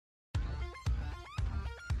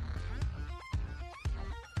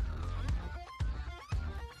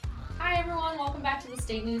everyone. Welcome back to the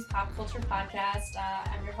State News Pop Culture Podcast.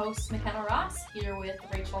 I'm your host, McKenna Ross, here with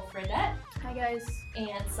Rachel Fradette. Hi, guys.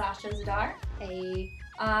 And Sasha Zidar. Hey.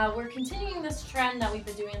 We're continuing this trend that we've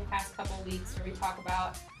been doing the past couple of weeks where we talk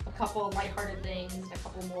about a couple lighthearted things and a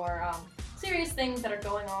couple more serious things that are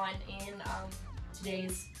going on in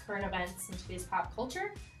today's current events and today's pop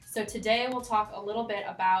culture. So today we'll talk a little bit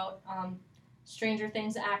about Stranger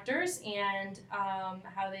Things actors and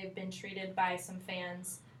how they've been treated by some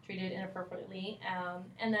fans, treated inappropriately.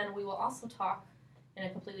 And then we will also talk in a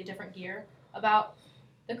completely different gear about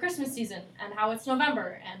the Christmas season and how it's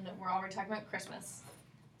November and we're already talking about Christmas.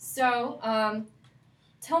 So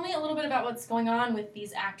tell me a little bit about what's going on with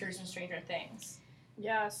these actors in Stranger Things.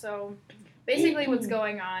 Yeah, so basically what's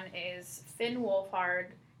going on is Finn Wolfhard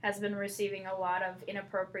has been receiving a lot of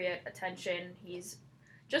inappropriate attention. He's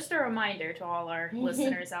just a reminder to all our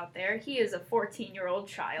listeners out there, he is a 14-year-old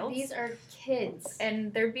child. These are kids.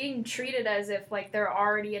 And they're being treated as if, like, they're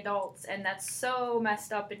already adults, and that's so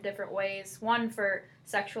messed up in different ways. One, for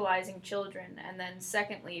sexualizing children, and then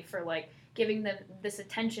secondly, for, like, giving them this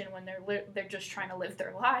attention when they're just trying to live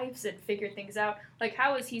their lives and figure things out. Like,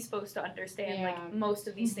 how is he supposed to understand, like, most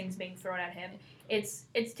of these things being thrown at him? It's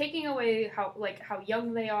taking away how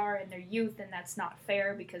young they are and their youth, and that's not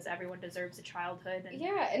fair because everyone deserves a childhood. And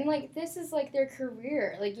and like this is like their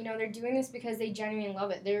career. Like, you know, they're doing this because they genuinely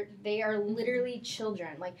love it. They are literally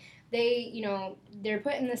children. Like they're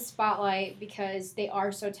put in the spotlight because they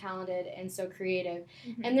are so talented and so creative.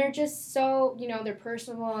 And they're just so, they're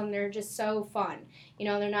personable and they're just so fun.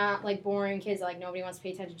 They're not like boring kids that like nobody wants to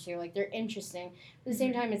pay attention to. Like, they're interesting. At the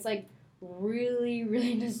same time, it's like really,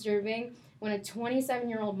 really disturbing when a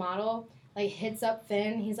 27-year-old model like hits up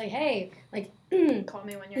Finn. He's like, hey, like call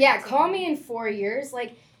me when you're call me in 4 years.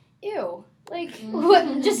 Like, ew. Like,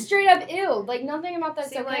 what? Just straight up ew. Like, nothing about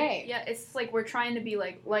that's okay. Like, it's like we're trying to be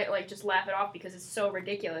like just laugh it off because it's so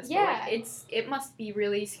ridiculous. Yeah. But like, it must be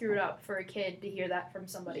really screwed up for a kid to hear that from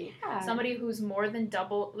somebody. Yeah. Somebody who's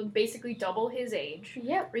basically double his age.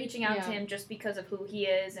 Yep. Reaching out to him just because of who he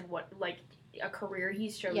is and what, like, a career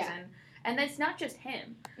he's chosen. Yeah. And that's not just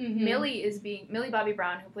him. Millie Bobby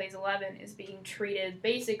Brown, who plays 11, is being treated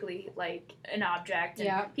basically like an object.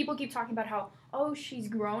 And people keep talking about how, she's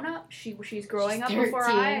grown up. She's growing up before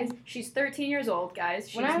our eyes. She's 13 years old,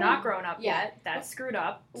 guys. She's not grown up yet. That's screwed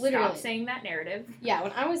up. Literally. Stop saying that narrative. Yeah,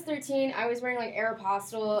 when I was 13, I was wearing like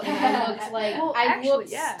Aeropostale, and I looked like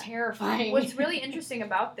terrifying. What's really interesting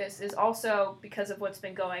about this is also because of what's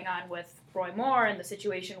been going on with Roy Moore and the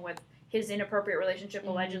situation with his inappropriate relationship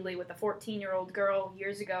allegedly with a 14-year-old girl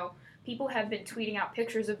years ago. People have been tweeting out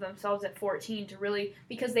pictures of themselves at 14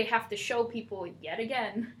 because they have to show people yet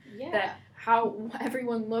again that how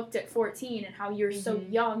everyone looked at 14 and how you're so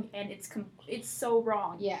young, and it's so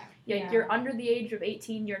wrong. You're under the age of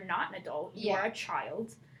 18, you're not an adult, you are a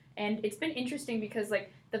child. And it's been interesting because,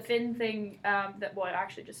 like, the Finn thing,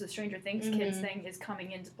 just the Stranger Things kids thing is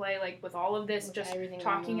coming into play, like, with all of this, with just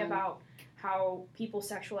talking about how people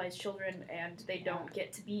sexualize children and they don't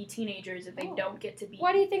get to be teenagers and they don't get to be...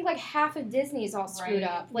 Why do you think, like, half of Disney is all screwed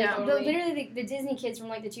up? Like, totally. Literally, the Disney kids from,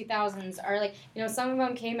 like, the 2000s are, like, some of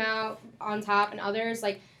them came out on top and others,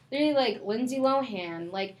 like, literally, like, Lindsay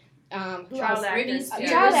Lohan, like, child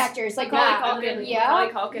actors, like Macaulay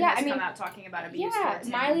Culkin has come out talking about abuse.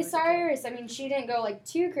 Miley Cyrus. I mean, she didn't go like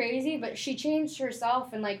too crazy, but she changed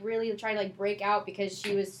herself and like really tried to like break out because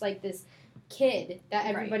she was like this kid that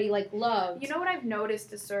everybody like loved. You know what I've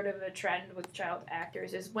noticed is sort of a trend with child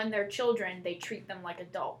actors is when they're children, they treat them like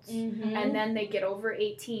adults, and then they get over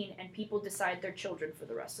 18 and people decide they're children for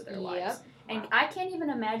the rest of their lives. And I can't even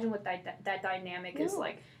imagine what that dynamic is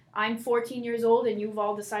like. I'm 14 years old, and you've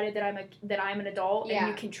all decided that I'm an adult, and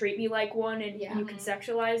you can treat me like one, and you can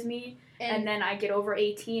sexualize me. And then I get over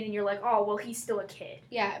 18, and you're like, oh, well, he's still a kid.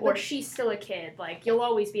 Yeah. Or she's still a kid. Like, you'll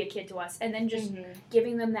always be a kid to us. And then just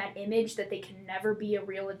giving them that image that they can never be a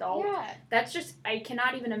real adult. Yeah. That's just, I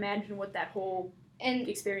cannot even imagine what that whole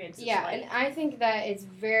experience is like. And I think that it's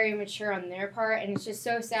very mature on their part, and it's just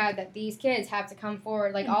so sad that these kids have to come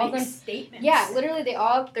forward. Like, all of them... statements. Yeah, literally, they're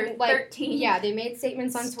like... 13. Yeah, they made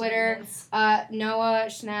statements on Twitter. Noah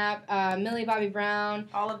Schnapp, Millie Bobby Brown.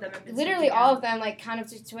 All of them have been literally all of them, like, kind of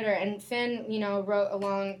to Twitter. And Finn, wrote a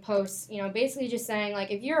long post, basically just saying,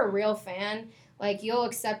 like, if you're a real fan, like, you'll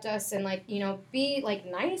accept us and, like, be, like,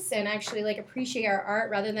 nice and actually, like, appreciate our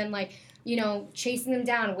art rather than, like, chasing them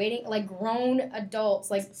down, waiting, like, grown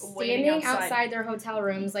adults, like, standing outside their hotel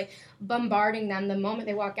rooms, like, bombarding them the moment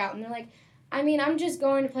they walk out. And they're like, I mean, I'm just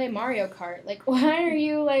going to play Mario Kart. Like, why are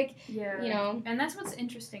you, like, And that's what's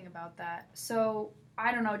interesting about that. So,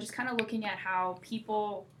 I don't know, just kind of looking at how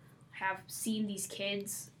people have seen these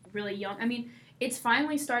kids really young. I mean, it's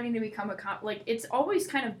finally starting to become it's always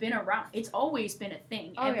kind of been around. It's always been a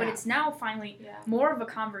thing, but it's now finally more of a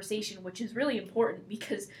conversation, which is really important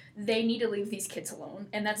because they need to leave these kids alone,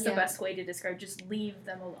 and that's the best way to describe. Just leave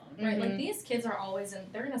them alone. Right, like these kids are always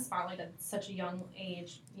they're in a spotlight at such a young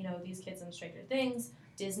age. You know, these kids in Stranger Things,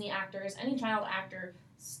 Disney actors, any child actor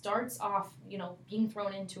starts off, you know, being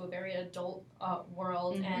thrown into a very adult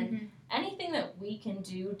world, and anything that we can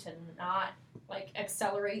do to not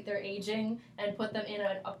accelerate their aging and put them in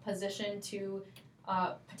a position to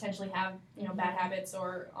potentially have, you know, bad habits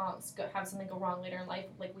or have something go wrong later in life,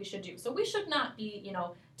 like we should do. So we should not be, you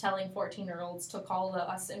know, telling 14-year-olds to call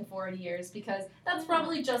us in 40 years because that's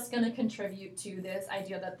probably just going to contribute to this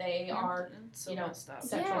idea that they are, you know,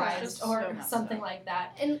 sexualized or something like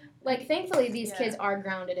that. And thankfully these kids are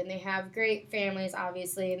grounded and they have great families,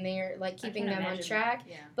 obviously, and they're keeping them on track.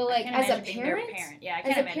 Yeah. But as a parent,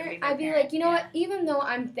 I'd be like, you know what? Even though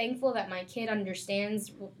I'm thankful that my kid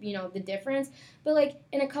understands, you know, the difference, but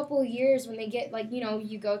in a couple of years when they get you know,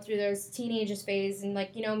 you go through those teenagers phase and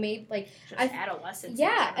you know, maybe adolescence.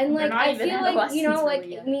 Yeah, and I feel you know,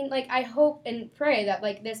 really I mean, I hope and pray that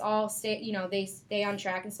this all they stay on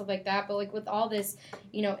track and stuff like that. But with all this,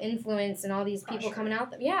 you know, influence and all these people coming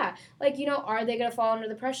out, you know, are they gonna fall under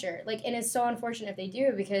the pressure? And it's so unfortunate if they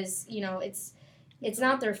do because you know it's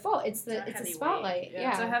not their fault. It's a spotlight.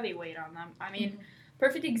 Yeah, it's a heavy weight on them. I mean.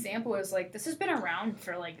 Perfect example is this has been around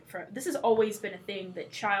for this has always been a thing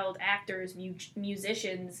that child actors,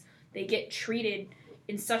 musicians, they get treated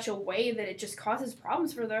in such a way that it just causes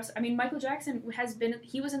problems for the rest. I mean, Michael Jackson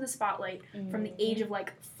he was in the spotlight from the age of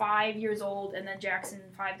 5 years old, and then Jackson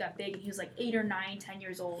 5 got big and he was 8 or 9, 10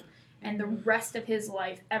 years old. And the rest of his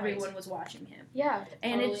life, everyone was watching him. Yeah,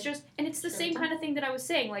 and totally. It's the same kind of thing that I was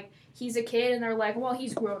saying. He's a kid, and they're well,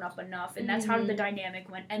 he's grown up enough, and that's how the dynamic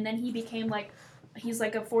went. And then he became he's a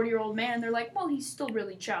 40-year-old man, and they're well, he's still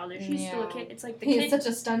really childish. He's still a kid. It's the kid. He has such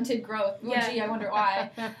a stunted growth. Well, gee, I wonder why.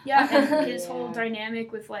 And his whole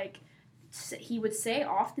dynamic with he would say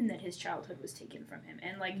often that his childhood was taken from him,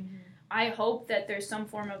 and I hope that there's some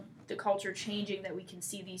form of the culture changing that we can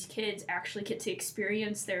see these kids actually get to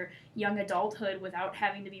experience their young adulthood without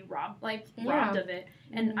having to be robbed of it.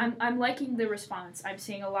 And I'm liking the response. I'm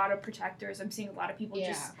seeing a lot of protectors. I'm seeing a lot of people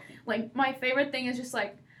just my favorite thing is just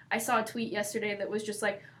I saw a tweet yesterday that was just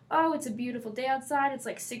oh, it's a beautiful day outside. It's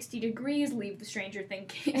 60 degrees. Leave the Stranger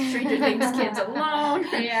Things kids alone.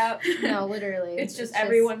 Yeah. No, literally. It's just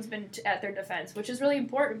everyone's been at their defense, which is really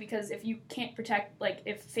important because if you can't protect,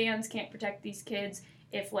 if fans can't protect these kids,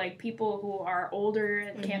 if people who are older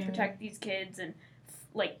and can't protect these kids and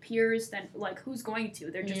peers, then who's going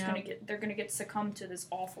to? They're just they're gonna get succumbed to this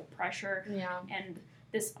awful pressure. Yeah. And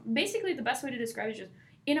this basically the best way to describe it is just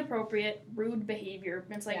inappropriate, rude behavior.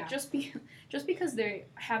 It's just because they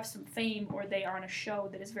have some fame or they are on a show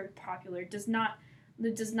that is very popular does not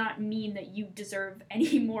mean that you deserve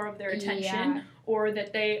any more of their attention or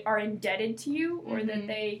that they are indebted to you or that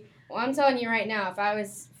they. Well, I'm telling you right now, if I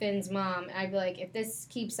was Finn's mom, I'd be if this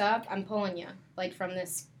keeps up, I'm pulling you from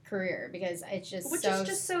this career because it's just which is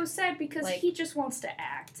just so sad because he just wants to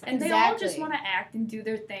act and they all just want to act and do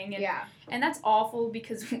their thing and that's awful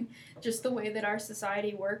because just the way that our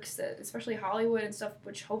society works, especially Hollywood and stuff,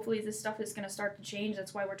 which hopefully this stuff is going to start to change.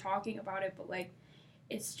 That's why we're talking about it, but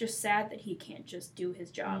it's just sad that he can't just do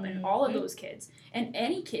his job. And all of those kids and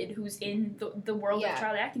any kid who's in the world of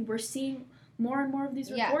child acting, we're seeing more and more of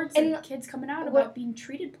these reports and kids coming out about being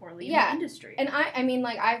treated poorly in the industry. And I mean,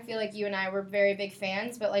 I feel like you and I were very big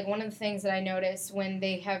fans, but one of the things that I noticed when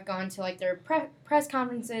they have gone to their press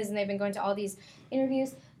conferences and they've been going to all these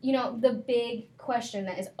interviews, you know, the big question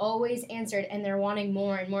that is always answered and they're wanting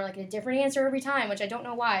more and more, a different answer every time, which I don't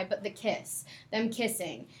know why, but the kiss, them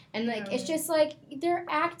kissing. And, it's just, they're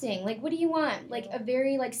acting. What do you want? A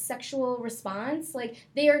very, sexual response?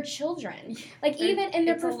 They are children. Even, and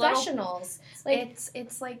they're professionals. It's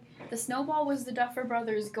the snowball was the Duffer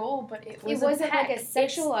Brothers' goal, but it wasn't a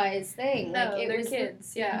sexualized thing. No, it was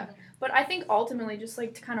kids, But I think ultimately, just, to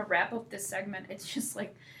kind of wrap up this segment,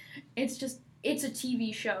 it's a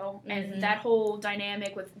TV show, and that whole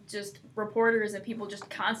dynamic with just reporters and people just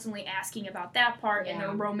constantly asking about that part and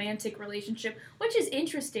their romantic relationship, which is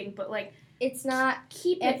interesting, but it's not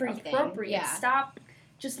keep everything. It appropriate. Yeah. Stop.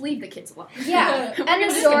 Just leave the kids alone. Yeah, end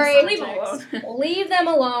of story. Leave them alone. Leave them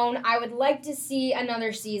alone. I would like to see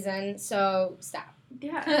another season, so stop.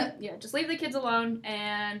 Yeah, just leave the kids alone,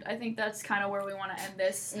 and I think that's kind of where we want to end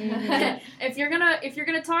this. Mhm. If you're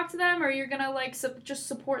gonna talk to them, or you're gonna like just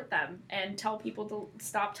support them and tell people to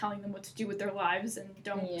stop telling them what to do with their lives and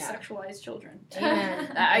don't sexualize children.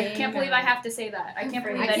 Amen. I can't believe I have to say that. I can't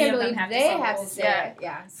believe I any can't of them believe have they to have to say it.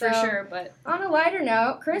 Yeah, so, for sure. But on a lighter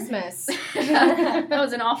note, Christmas. that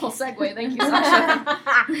was an awful segue. Thank you,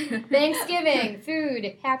 Sasha. Thanksgiving,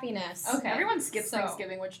 food, happiness. Okay. Everyone skips So,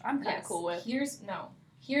 Thanksgiving, which I'm kind of cool with.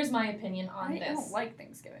 Here's my opinion on this. I don't like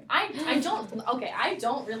Thanksgiving. I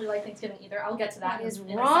don't really like Thanksgiving either. I'll get to that. What is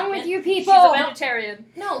in a wrong with second. you people? She's a vegetarian.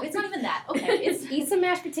 No, it's not even that. Okay, Eat some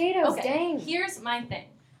mashed potatoes, okay. dang. Here's my thing.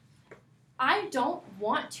 I don't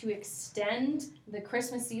want to extend the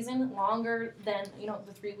Christmas season longer than,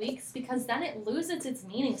 the 3 weeks, because then it loses its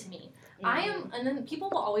meaning to me. And then people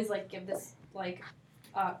will always give this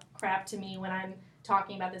crap to me when I'm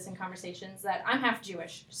talking about this in conversations, that I'm half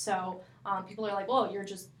Jewish. So people are like, well, you're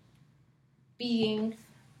just being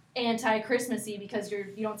anti-Christmassy because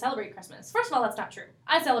you don't celebrate Christmas. First of all, that's not true.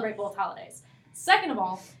 I celebrate both holidays. Second of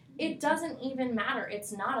all, it doesn't even matter.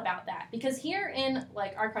 It's not about that. Because here in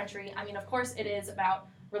our country, I mean, of course it is about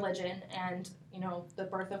religion and, the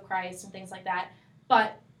birth of Christ and things like that.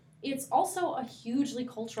 But it's also a hugely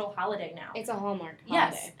cultural holiday now. It's a Hallmark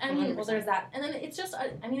holiday. Yes, I mean, well, there's that. And then it's just,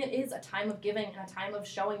 it is a time of giving and a time of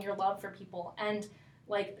showing your love for people and,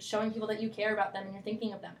 showing people that you care about them and you're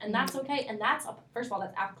thinking of them. And that's okay. And first of all,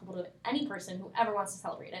 that's applicable to any person who ever wants to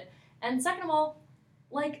celebrate it. And second of all,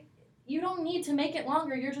 you don't need to make it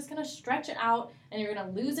longer. You're just going to stretch it out and you're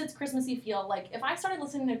going to lose its Christmassy feel. If I started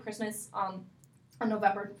listening to Christmas on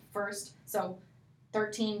November 1st, so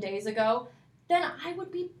 13 days ago, then I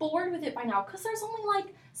would be bored with it by now, because there's only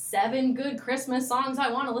 7 good Christmas songs I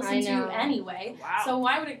want to listen to anyway. Wow. So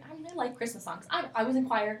why would I like Christmas songs. I was in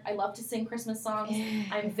choir. I love to sing Christmas songs.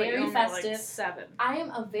 I'm very festive. 7. I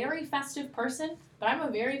am a very festive person, but I'm a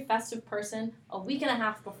very festive person a week and a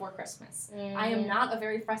half before Christmas. I am not a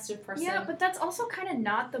very festive person. Yeah, but that's also kind of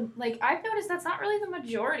not the, I've noticed that's not really the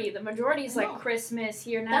majority. The majority is Christmas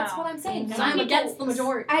here now. That's what I'm saying, because I'm against the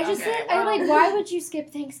majority. I just why would you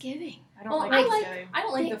skip Thanksgiving? I don't like Thanksgiving. I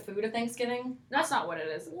don't like the food of Thanksgiving. That's not what it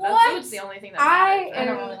is. What? Food's the only thing that matters. I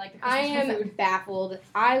don't really like the Christmas food. Baffled.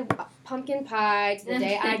 Pumpkin pie to the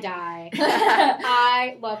day I die.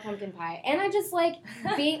 I love pumpkin pie. And I just like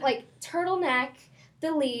being turtleneck,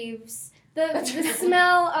 the leaves, the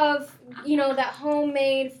smell of, that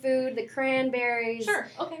homemade food, the cranberries. Sure,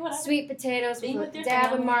 okay, whatever. Sweet potatoes with a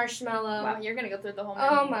dab of marshmallow. Wow, you're going to go through the whole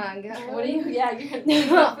menu. Oh my god. What are you? Yeah, you're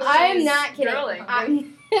No, I am not kidding. Girly.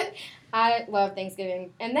 I love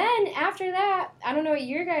Thanksgiving. And then after that, I don't know what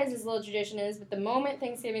your guys' little tradition is, but the moment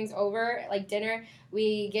Thanksgiving's over, dinner,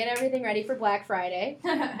 we get everything ready for Black Friday.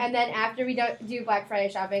 And then after we do Black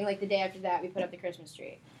Friday shopping, the day after that, we put up the Christmas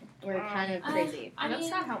tree. We're kind of crazy. That's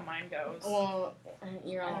not how mine goes. Well,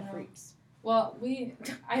 you're all freaks. Well,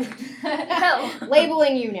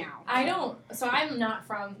 Labeling you now. So I'm not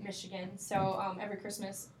from Michigan, so every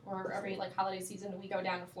Christmas or every holiday season we go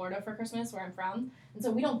down to Florida for Christmas, where I'm from, and so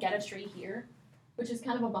we don't get a tree here, which is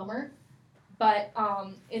kind of a bummer. But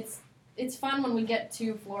it's fun when we get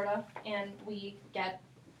to Florida and we get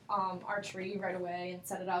our tree right away and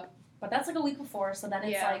set it up. But that's a week before, so then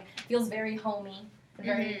it's feels very homey and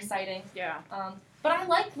very exciting. Yeah. But I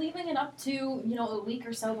like leaving it up to, a week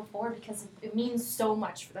or so before, because it means so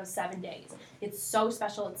much for those 7 days. It's so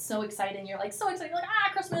special. It's so exciting. You're so excited.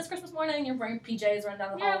 You're Christmas morning. You're wearing PJs, running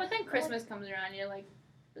down the hall. Yeah, but then Christmas comes around. You're like,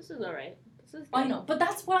 this is all right. This is good. I know, but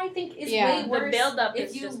that's what I think is way worse. The build-up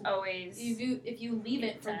is just always if you leave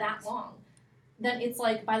it for that long, then it's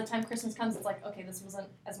by the time Christmas comes, it's okay, this wasn't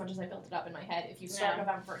as much as I built it up in my head if you start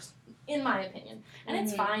November 1st, in my opinion. And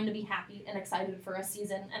it's fine to be happy and excited for a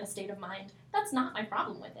season and a state of mind. That's not my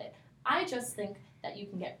problem with it. I just think that you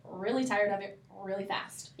can get really tired of it really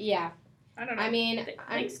fast. Yeah. I don't know. I mean,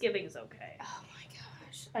 Thanksgiving is okay. Oh my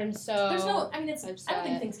gosh. I'm so... There's no... I mean, I don't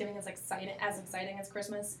think Thanksgiving is exciting as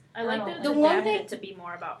Christmas. I like that the one thing... it to be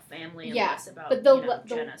more about family and less about, but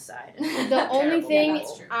genocide. The only thing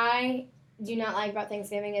I do not like about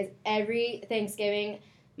Thanksgiving is every Thanksgiving,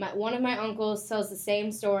 one of my uncles tells the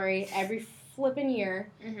same story every flipping year,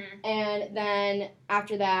 and then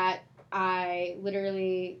after that, I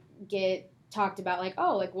literally get talked about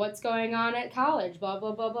what's going on at college, blah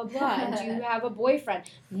blah blah blah blah. And do you have a boyfriend?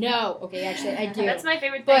 No. Okay, actually I do. That's my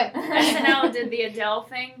favorite thing. SNL did the Adele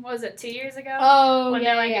thing. What was it, 2 years ago? Oh, when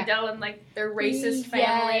they're Adele and their racist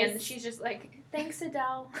family, and she's just thanks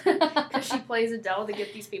Adele, because she plays Adele to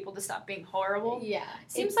get these people to stop being horrible. Yeah,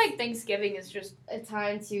 seems like Thanksgiving is just a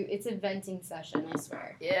time to. It's a venting session, I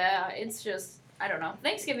swear. Yeah, it's just. I don't know.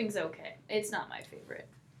 Thanksgiving's okay. It's not my favorite.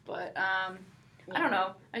 But, I don't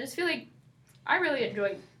know. I just feel like I really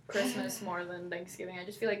enjoy Christmas more than Thanksgiving. I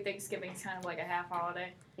just feel like Thanksgiving's kind of like a half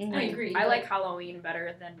holiday. Mhm. I agree. I like Halloween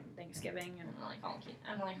better than Thanksgiving. And I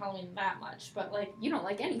don't like Halloween that much, but like you don't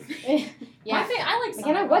like anything. Yeah. I like summer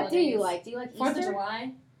McKenna, what do holidays. you like? Do you like 4th of Easter?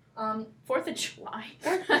 July. 4th of July.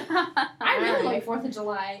 I really like 4th of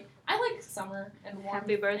July. I like summer and warmth.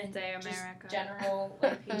 Happy birthday, and America. Just general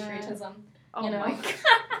like patriotism. Oh you know? my god.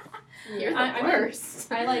 You're the I mean,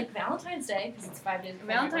 worst. I like Valentine's Day because it's 5 days before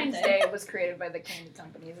my Valentine's birthday. Day was created by the candy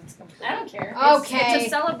companies. It's complete. I don't care. Okay. It's a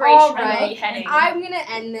celebration All of right. beheading. I'm gonna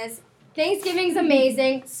end this. Thanksgiving's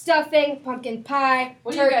amazing. Stuffing, pumpkin pie,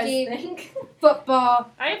 What turkey, do you guys think? football,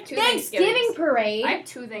 I have 2 Thanksgiving Thanksgivings. parade. I have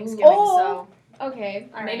 2 Thanksgivings, Oh. so Okay.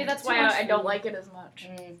 All maybe right. that's Too why much I don't food. like it as much.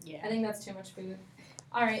 Yeah. I think that's too much food.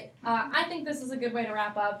 All right. I think this is a good way to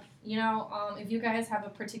wrap up. You know, if you guys have a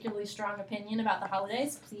particularly strong opinion about the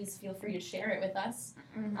holidays, please feel free to share it with us.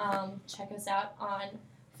 Check us out on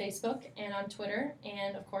Facebook and on Twitter,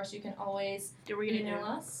 and of course, you can always email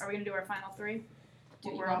us. Are we gonna do our final 3? Do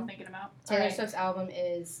What you we're all want? thinking about. Taylor Alright. Swift's album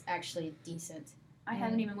is actually decent. I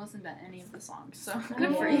haven't even listened to any of the songs, so Oh.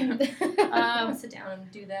 good for you. I'm gonna sit down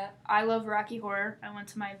and do that. I love Rocky Horror. I went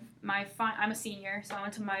to I'm a senior, so I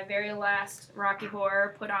went to my very last Rocky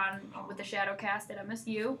Horror put on with the Shadow Cast at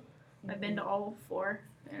MSU. I've been to all 4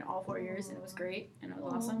 in all 4 years, and it was great, and it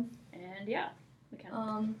was awesome. And yeah,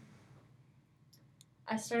 McKenna.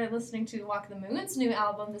 I started listening to Walk the Moon's new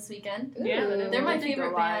album this weekend. Yeah, Ooh. They're my They go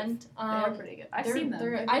favorite live. band. They're pretty good. I've seen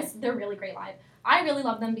them. They're really great live. I really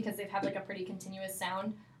love them because they've had like a pretty continuous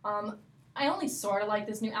sound. I only sort of like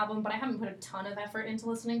this new album, but I haven't put a ton of effort into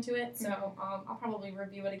listening to it, so I'll probably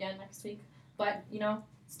review it again next week. But, you know,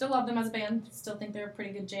 still love them as a band. Still think they're a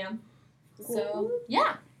pretty good jam. Cool. So,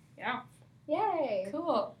 yeah. Yay. Cool.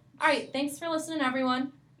 All right. Thanks for listening,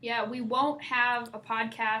 everyone. Yeah, we won't have a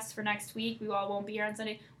podcast for next week. We all won't be here on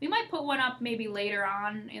Sunday. We might put one up maybe later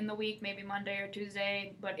on in the week, maybe Monday or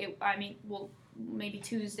Tuesday. But we'll maybe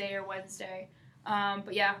Tuesday or Wednesday.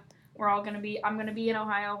 But yeah, we're all gonna be. I'm gonna be in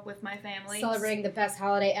Ohio with my family, Celebrating the best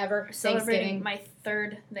holiday ever, celebrating Thanksgiving. my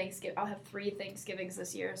 3rd Thanksgiving. I'll have 3 Thanksgivings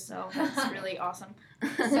this year, so that's really awesome.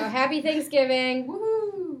 So happy Thanksgiving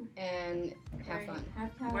Woo! and have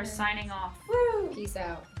fun. We're signing off. Woo! Peace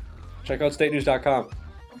out. Check out statenews.com.